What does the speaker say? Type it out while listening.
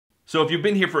So if you've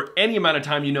been here for any amount of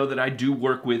time, you know that I do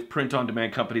work with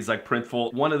print-on-demand companies like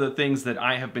Printful. One of the things that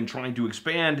I have been trying to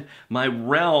expand my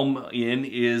realm in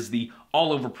is the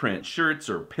all-over print, shirts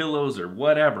or pillows or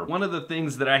whatever. One of the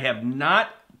things that I have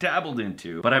not dabbled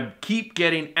into, but I keep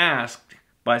getting asked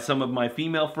by some of my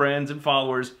female friends and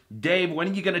followers, Dave, when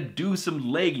are you gonna do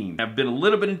some leggings? I've been a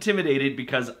little bit intimidated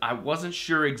because I wasn't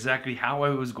sure exactly how I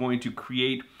was going to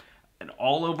create an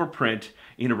all-over print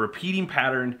in a repeating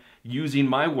pattern using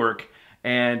my work.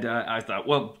 And I thought,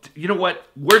 well, you know what?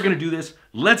 We're gonna do this.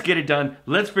 Let's get it done.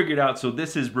 Let's figure it out. So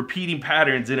this is repeating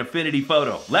patterns in Affinity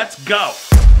Photo. Let's go.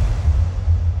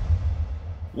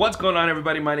 What's going on,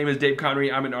 everybody? My name is Dave Connery.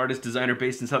 I'm an artist designer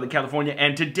based in Southern California,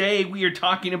 and today we are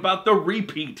talking about the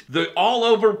repeat, the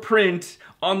all-over print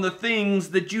on the things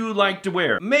that you like to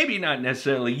wear. Maybe not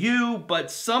necessarily you, but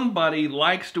somebody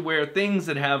likes to wear things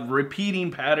that have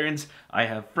repeating patterns. I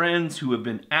have friends who have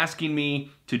been asking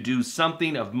me to do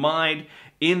something of mine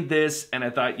in this, and I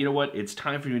thought, you know what? It's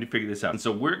time for me to figure this out. And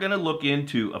so we're gonna look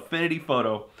into Affinity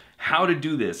Photo, how to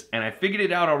do this, and I figured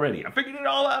it out already. I figured it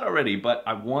all out already, but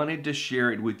I wanted to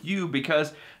share it with you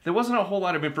because there wasn't a whole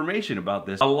lot of information about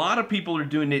this. A lot of people are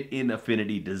doing it in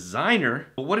Affinity Designer,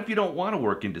 but what if you don't want to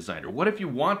work in Designer? What if you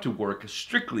want to work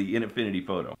strictly in Affinity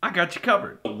Photo? I got you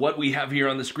covered. What we have here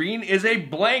on the screen is a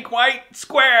blank white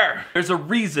square. There's a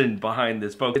reason behind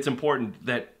this, folks. It's important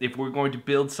that if we're going to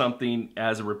build something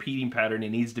as a repeating pattern, it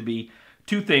needs to be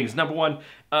two things. Number one,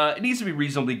 it needs to be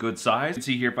reasonably good size. You can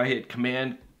see here if I hit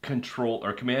Command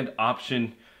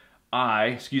Option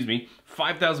I,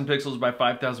 5,000 pixels by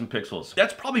 5,000 pixels.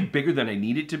 That's probably bigger than I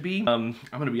need it to be. I'm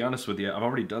gonna be honest with you, I've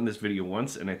already done this video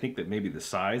once, and I think that maybe the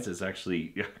size has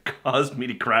actually caused me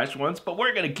to crash once, but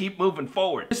we're gonna keep moving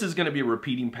forward. This is gonna be a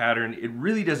repeating pattern. It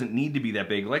really doesn't need to be that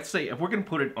big. Let's say if we're gonna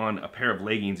put it on a pair of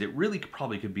leggings, it really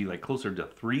probably could be like closer to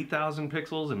 3,000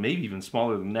 pixels and maybe even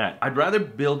smaller than that. I'd rather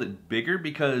build it bigger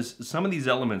because some of these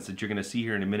elements that you're gonna see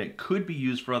here in a minute could be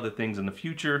used for other things in the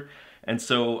future. And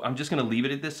so I'm just gonna leave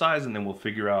it at this size, and then we'll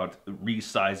figure out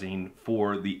resizing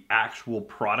for the actual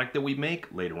product that we make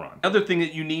later on. Other thing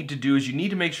that you need to do is you need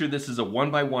to make sure this is a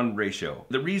 1:1 ratio.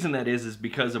 The reason that is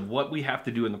because of what we have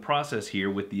to do in the process here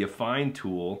with the Affine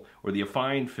tool or the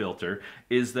Affine filter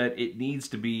is that it needs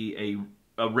to be a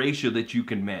ratio that you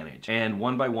can manage. And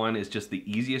 1:1 is just the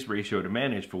easiest ratio to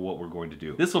manage for what we're going to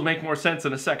do. This will make more sense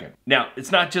in a second. Now,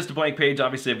 it's not just a blank page.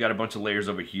 Obviously, I've got a bunch of layers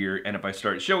over here. And if I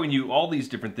start showing you all these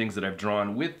different things that I've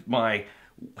drawn with my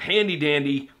handy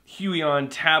dandy Huion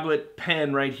tablet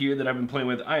pen right here that I've been playing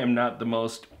with, I am not the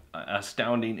most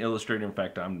astounding illustrator. In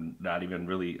fact, I'm not even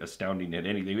really astounding at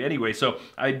anything. Anyway, so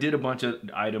I did a bunch of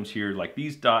items here like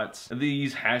these dots,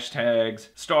 these hashtags,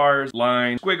 stars,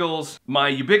 lines, squiggles, my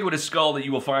ubiquitous skull that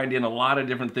you will find in a lot of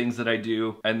different things that I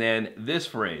do, and then this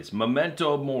phrase,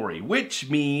 memento mori, which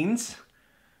means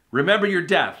remember your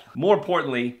death. More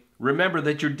importantly, remember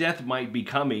that your death might be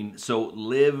coming, so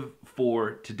live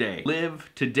for today. Live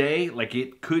today like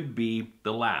it could be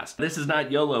the last. This is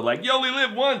not YOLO, like you only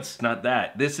live once. It's not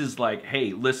that. This is like,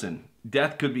 hey, listen,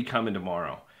 death could be coming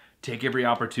tomorrow. Take every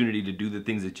opportunity to do the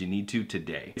things that you need to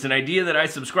today. It's an idea that I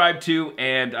subscribe to,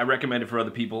 and I recommend it for other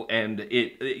people, and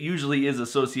it usually is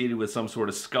associated with some sort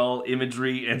of skull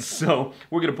imagery, and so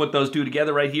we're gonna put those two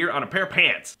together right here on a pair of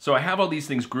pants. So I have all these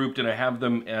things grouped, and I have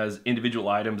them as individual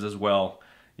items as well.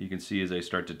 You can see as I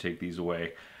start to take these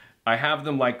away. I have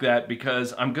them like that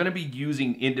because I'm gonna be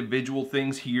using individual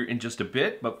things here in just a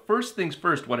bit, but first things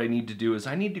first, what I need to do is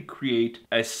I need to create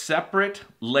a separate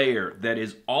layer that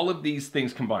is all of these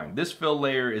things combined. This fill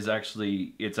layer is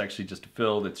actually just a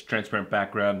fill that's transparent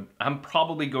background. I'm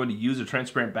probably going to use a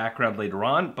transparent background later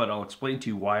on, but I'll explain to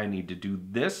you why I need to do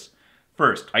this.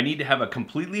 First, I need to have a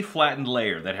completely flattened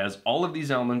layer that has all of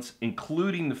these elements,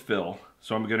 including the fill.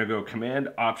 So I'm gonna go Command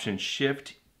Option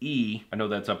Shift E. I know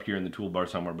that's up here in the toolbar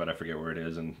somewhere, but I forget where it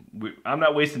is, and I'm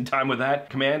not wasting time with that.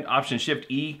 Command Option Shift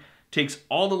E takes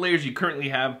all the layers you currently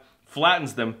have,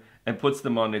 flattens them, and puts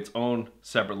them on its own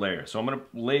separate layer. So I'm gonna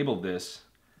label this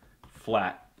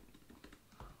flat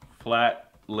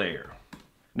layer.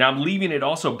 Now I'm leaving it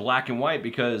also black and white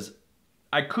because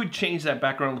I could change that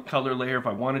background color layer if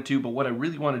I wanted to, but what I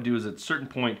really want to do is at a certain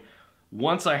point,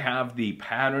 once I have the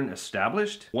pattern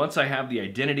established, once I have the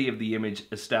identity of the image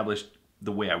established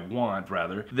the way I want,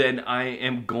 rather, then I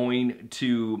am going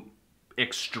to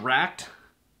extract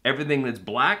everything that's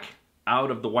black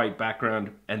out of the white background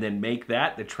and then make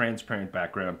that the transparent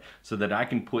background so that I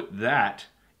can put that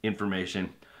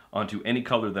information onto any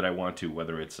color that I want to,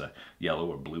 whether it's a yellow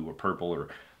or blue or purple or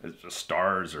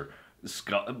stars or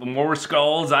more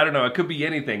skulls. I don't know. It could be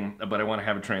anything, but I want to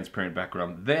have a transparent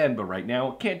background then. But right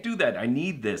now, I can't do that. I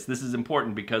need this. This is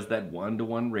important because that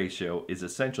 1-to-1 ratio is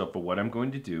essential for what I'm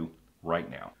going to do right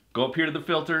now. Go up here to the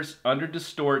filters, under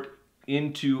distort,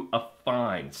 into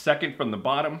affine. Second from the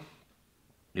bottom.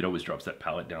 It always drops that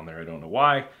palette down there. I don't know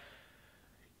why.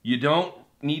 You don't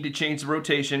need to change the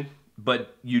rotation,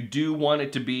 but you do want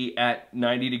it to be at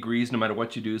 90 degrees no matter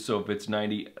what you do. So if it's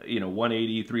 90,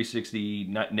 180, 360,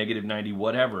 negative 90,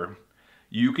 whatever,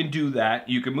 you can do that.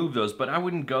 You can move those, but I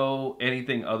wouldn't go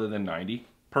anything other than 90.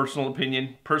 Personal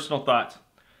opinion, personal thoughts.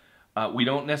 We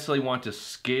don't necessarily want to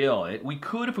scale it. We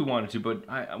could if we wanted to, but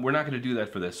we're not going to do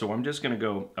that for this. So I'm just going to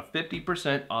go a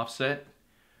 50% offset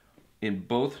in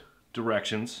both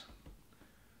directions.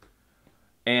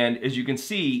 And as you can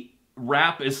see,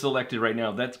 wrap is selected right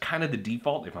now. That's kind of the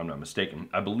default, if I'm not mistaken.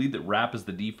 I believe that wrap is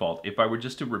the default. If I were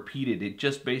just to repeat it, it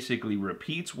just basically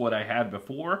repeats what I had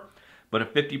before, but a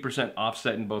 50%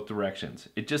 offset in both directions.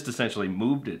 It just essentially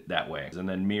moved it that way. And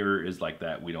then mirror is like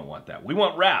that. We don't want that. We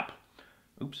want wrap.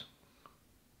 Oops.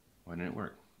 Why didn't it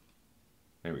work?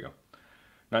 There we go.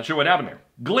 Not sure what happened there.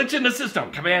 Glitch in the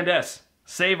system. Command S.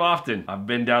 Save often. I've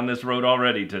been down this road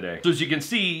already today. So as you can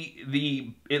see,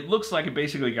 it looks like it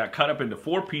basically got cut up into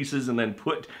 4 pieces and then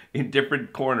put in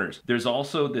different corners. There's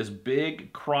also this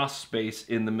big cross space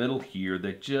in the middle here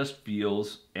that just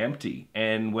feels empty.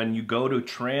 And when you go to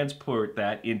transport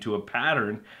that into a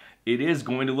pattern, it is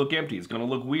going to look empty. It's going to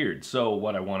look weird. So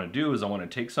what I want to do is I want to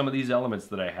take some of these elements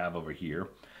that I have over here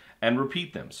and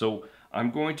repeat them. So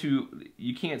I'm going to,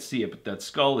 you can't see it, but that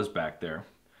skull is back there.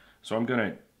 So I'm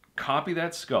going to copy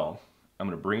that skull. I'm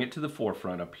going to bring it to the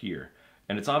forefront up here.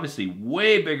 And it's obviously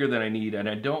way bigger than I need, and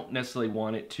I don't necessarily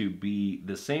want it to be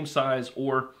the same size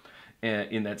or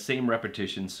in that same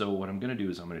repetition. So what I'm going to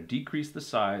do is I'm going to decrease the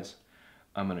size.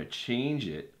 I'm going to change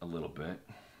it a little bit.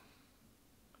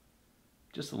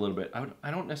 Just a little bit. I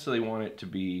don't necessarily want it to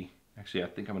be, actually I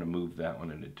think I'm going to move that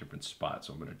one in a different spot.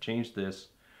 So I'm going to change this,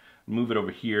 move it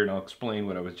over here, and I'll explain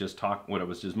what I was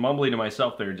just mumbling to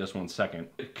myself there in just 1 second.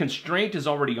 Constraint is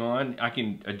already on. I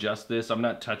can adjust this. I'm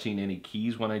not touching any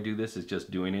keys when I do this. It's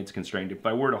just doing it. It's constrained. If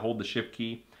I were to hold the shift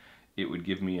key, it would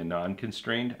give me a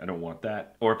non-constrained. I don't want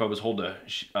that. Or if I was hold a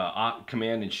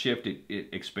command and shift, it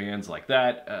expands like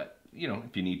that.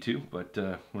 If you need to, but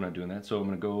we're not doing that. So I'm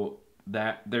going to go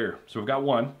that there. So we've got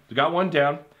one. We've got one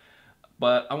down.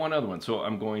 But I want another one, so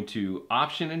I'm going to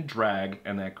Option and drag,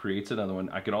 and that creates another one.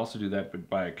 I could also do that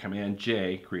by Command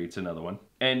J, creates another one.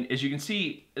 And as you can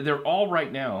see, they're all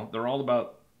right now, they're all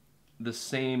about the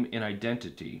same in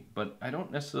identity, but I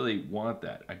don't necessarily want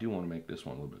that. I do want to make this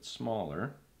one a little bit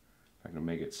smaller. I'm going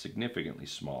to make it significantly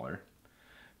smaller.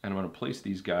 And I'm going to place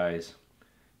these guys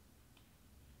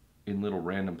in little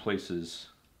random places.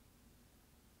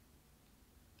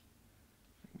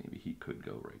 Maybe he could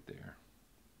go right there.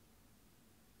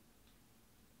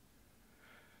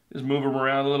 Just move them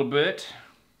around a little bit,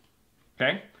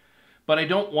 okay? But I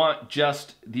don't want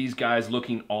just these guys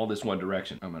looking all this one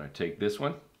direction. I'm gonna take this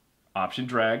one, Option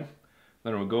drag,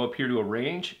 then I'm gonna go up here to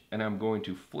Arrange, and I'm going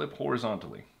to flip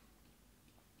horizontally.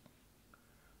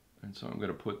 And so I'm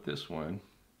gonna put this one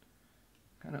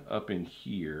kind of up in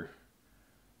here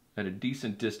at a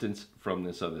decent distance from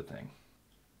this other thing.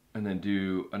 And then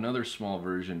do another small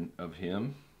version of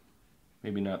him.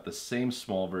 Maybe not the same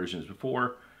small version as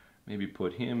before. Maybe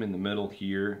put him in the middle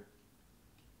here,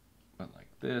 but like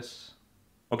this.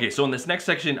 Okay, so in this next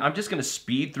section, I'm just gonna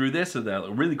speed through this with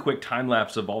a really quick time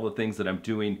lapse of all the things that I'm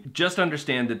doing. Just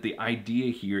understand that the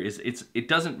idea here is it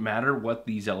doesn't matter what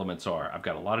these elements are. I've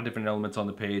got a lot of different elements on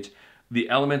the page. The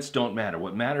elements don't matter.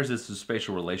 What matters is the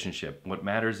spatial relationship. What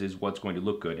matters is what's going to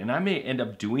look good. And I may end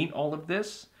up doing all of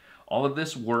this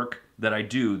work that I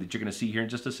do, that you're gonna see here in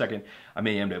just a second. I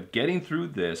may end up getting through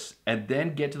this and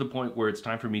then get to the point where it's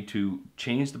time for me to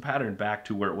change the pattern back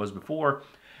to where it was before,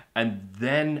 and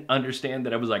then understand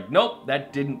that I was like, nope,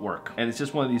 that didn't work. And it's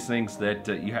just one of these things that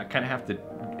you kind of have to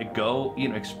go,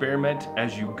 experiment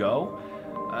as you go.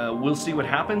 We'll see what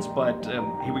happens, but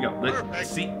here we go.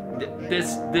 Let's see,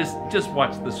 this, just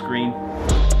watch the screen.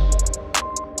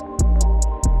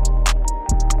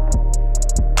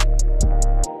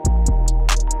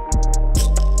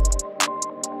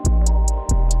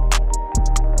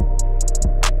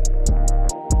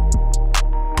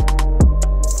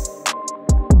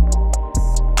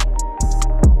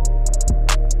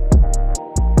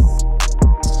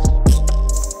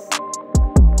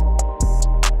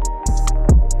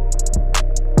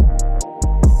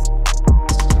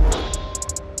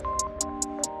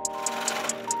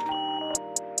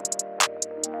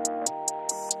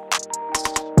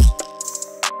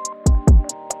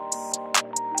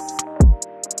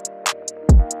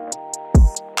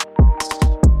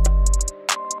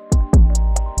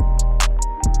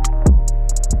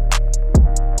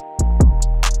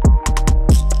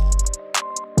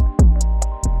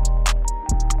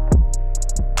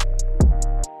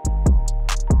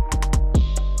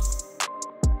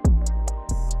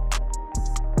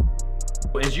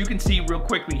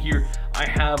 here, I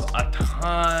have a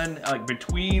ton, like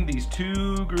between these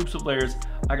two groups of layers,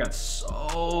 I got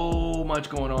so much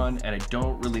going on and I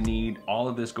don't really need all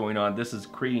of this going on. This is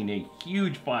creating a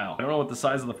huge file. I don't know what the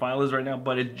size of the file is right now,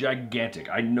 but it's gigantic.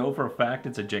 I know for a fact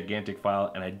it's a gigantic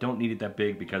file and I don't need it that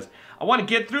big because I want to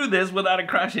get through this without it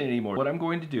crashing anymore. What I'm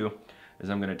going to do is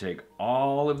I'm going to take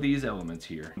all of these elements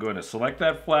here. I'm going to select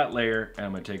that flat layer and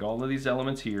I'm going to take all of these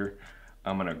elements here.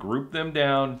 I'm going to group them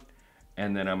down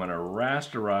and then I'm going to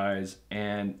rasterize.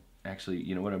 And actually,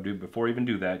 you know what I'm doing before I even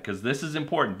do that, because this is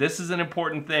important. This is an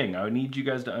important thing. I need you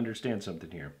guys to understand something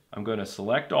here. I'm going to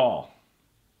select all.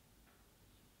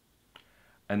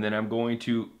 And then I'm going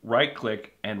to right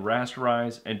click and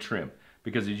rasterize and trim.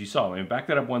 Because as you saw, I mean, back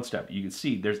that up one step, you can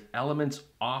see there's elements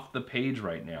off the page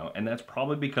right now, and that's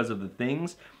probably because of the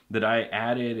things that I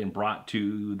added and brought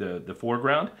to the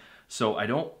foreground. So I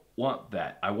don't want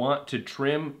that. I want to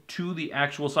trim to the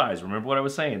actual size. Remember what I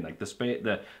was saying, like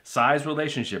the size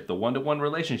relationship, the one-to-one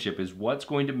relationship is what's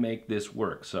going to make this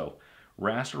work. So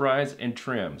rasterize and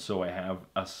trim so I have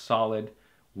a solid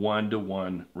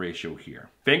one-to-one ratio here.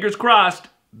 Fingers crossed,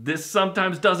 this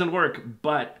sometimes doesn't work,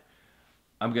 but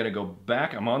I'm gonna go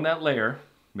back, I'm on that layer,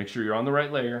 make sure you're on the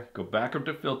right layer, go back up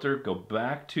to filter, go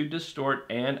back to distort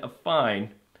and affine.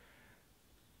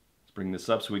 Let's bring this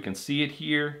up so we can see it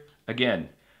here. Again,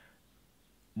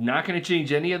 not gonna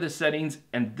change any of the settings,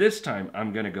 and this time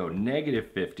I'm gonna go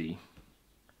 -50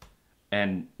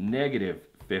 and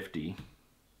 -50.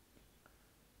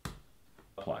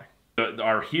 Apply.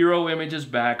 Our hero image is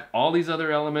back, all these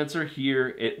other elements are here,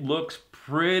 it looks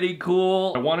pretty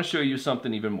cool. I want to show you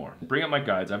something even more. Bring up my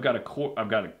guides. I've got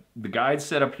the guides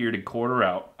set up here to quarter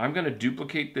out. I'm going to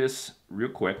duplicate this real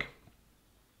quick.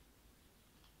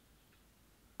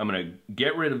 I'm going to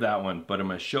get rid of that one, but I'm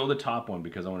going to show the top one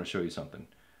because I want to show you something.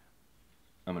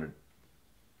 I'm going to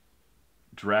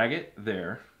drag it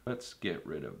there. Let's get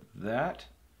rid of that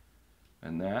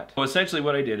and that. So essentially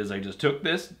what I did is I just took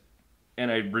this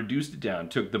and I reduced it down.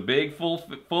 Took the big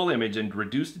full image and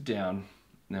reduced it down.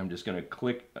 Now I'm just going to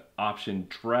click Option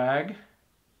Drag.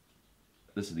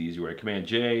 This is the easy way. Command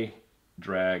J,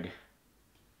 drag,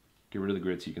 get rid of the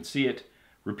grid so you can see it.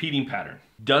 Repeating pattern.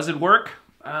 Does it work?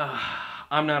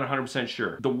 I'm not 100%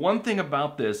 sure. The one thing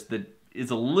about this that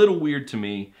is a little weird to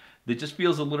me, that just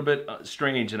feels a little bit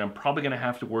strange, and I'm probably going to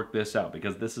have to work this out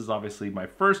because this is obviously my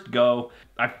first go.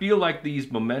 I feel like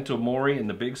these Memento Mori and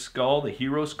the big skull, the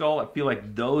hero skull, I feel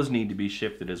like those need to be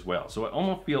shifted as well. So I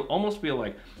almost feel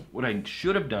like what I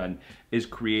should have done is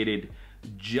created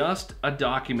just a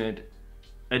document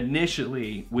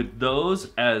initially with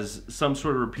those as some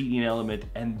sort of repeating element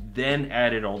and then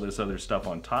added all this other stuff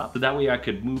on top. So that way I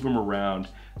could move them around,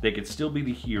 they could still be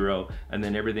the hero, and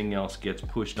then everything else gets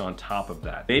pushed on top of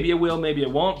that. Maybe it will, maybe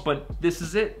it won't, but this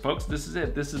is it, folks. This is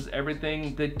it. This is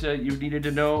everything that you needed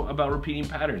to know about repeating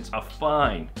patterns. A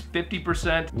fine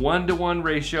 50% one-to-one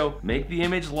ratio, make the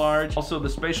image large, also the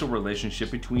spatial relationship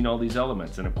between all these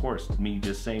elements. And of course, me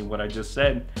just saying what I just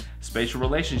said, spatial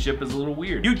relationship is a little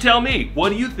weird. You tell me, what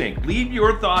do you think? Leave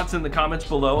your thoughts in the comments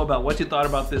below about what you thought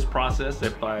about this process.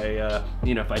 If I,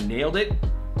 if I nailed it,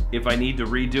 if I need to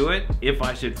redo it, if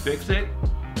I should fix it,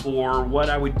 or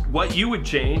what you would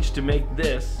change to make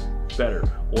this better,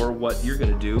 or what you're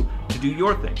gonna do to do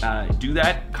your thing. Do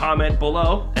that, comment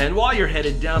below, and while you're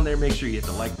headed down there, make sure you hit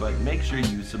the like button, make sure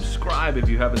you subscribe if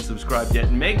you haven't subscribed yet,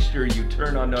 and make sure you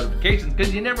turn on notifications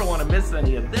because you never want to miss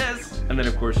any of this. And then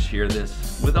of course share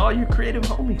this with all your creative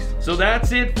homies. So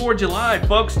that's it for July,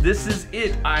 folks. This is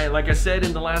it. Like I said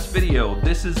in the last video,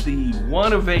 this is the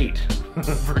 1 of 8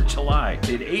 for July. I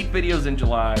did 8 videos in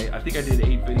July. I think I did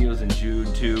 8 videos in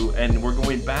June too, and we're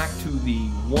going back to the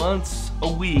once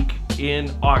a week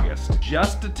in August,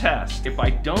 just to test. If I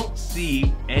don't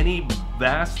see any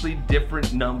vastly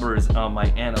different numbers on my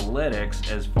analytics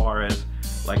as far as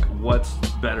like what's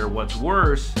better, what's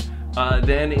worse,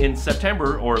 then in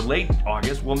September or late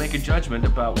August, we'll make a judgment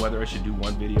about whether I should do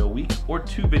 1 video a week or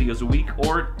 2 videos a week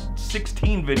or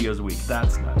 16 videos a week.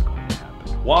 That's not going to happen.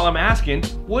 While I'm asking,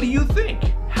 what do you think?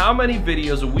 How many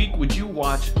videos a week would you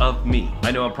watch of me?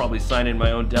 I know I'm probably signing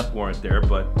my own death warrant there,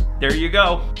 but there you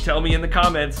go. Tell me in the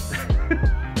comments.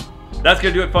 That's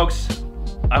gonna do it, folks.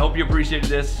 I hope you appreciated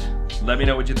this. Let me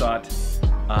know what you thought.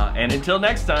 And until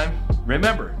next time,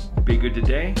 remember, be good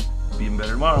today, be even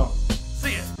better tomorrow.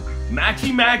 See ya.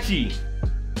 Matchy matchy.